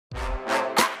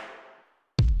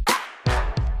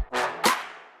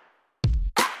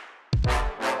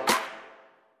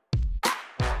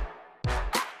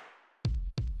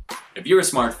If you're a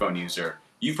smartphone user,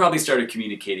 you've probably started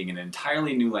communicating in an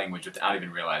entirely new language without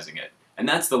even realizing it, and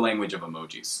that's the language of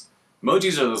emojis.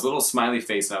 Emojis are those little smiley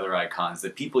face and other icons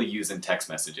that people use in text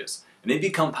messages, and they've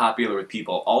become popular with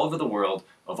people all over the world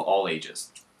of all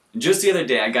ages. And just the other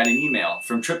day, I got an email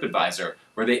from TripAdvisor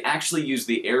where they actually used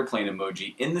the airplane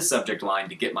emoji in the subject line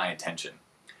to get my attention.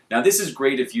 Now, this is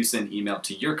great if you send email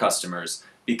to your customers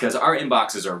because our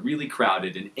inboxes are really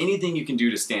crowded, and anything you can do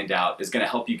to stand out is going to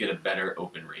help you get a better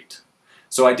open rate.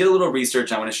 So I did a little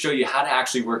research. I want to show you how to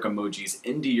actually work emojis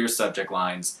into your subject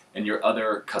lines and your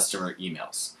other customer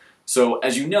emails. So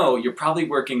as you know, you're probably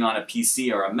working on a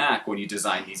PC or a Mac when you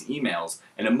design these emails,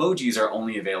 and emojis are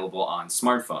only available on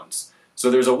smartphones. So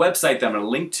there's a website that I'm going to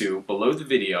link to below the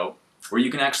video where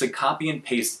you can actually copy and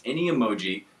paste any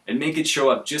emoji and make it show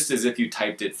up just as if you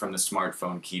typed it from the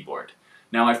smartphone keyboard.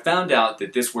 Now, I found out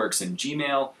that this works in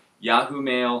Gmail, Yahoo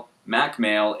Mail, Mac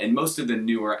Mail, and most of the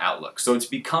newer Outlook, so it's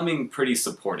becoming pretty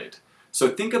supported. So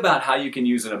think about how you can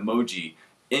use an emoji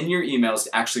in your emails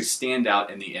to actually stand out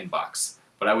in the inbox.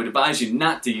 But I would advise you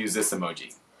not to use this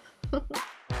emoji.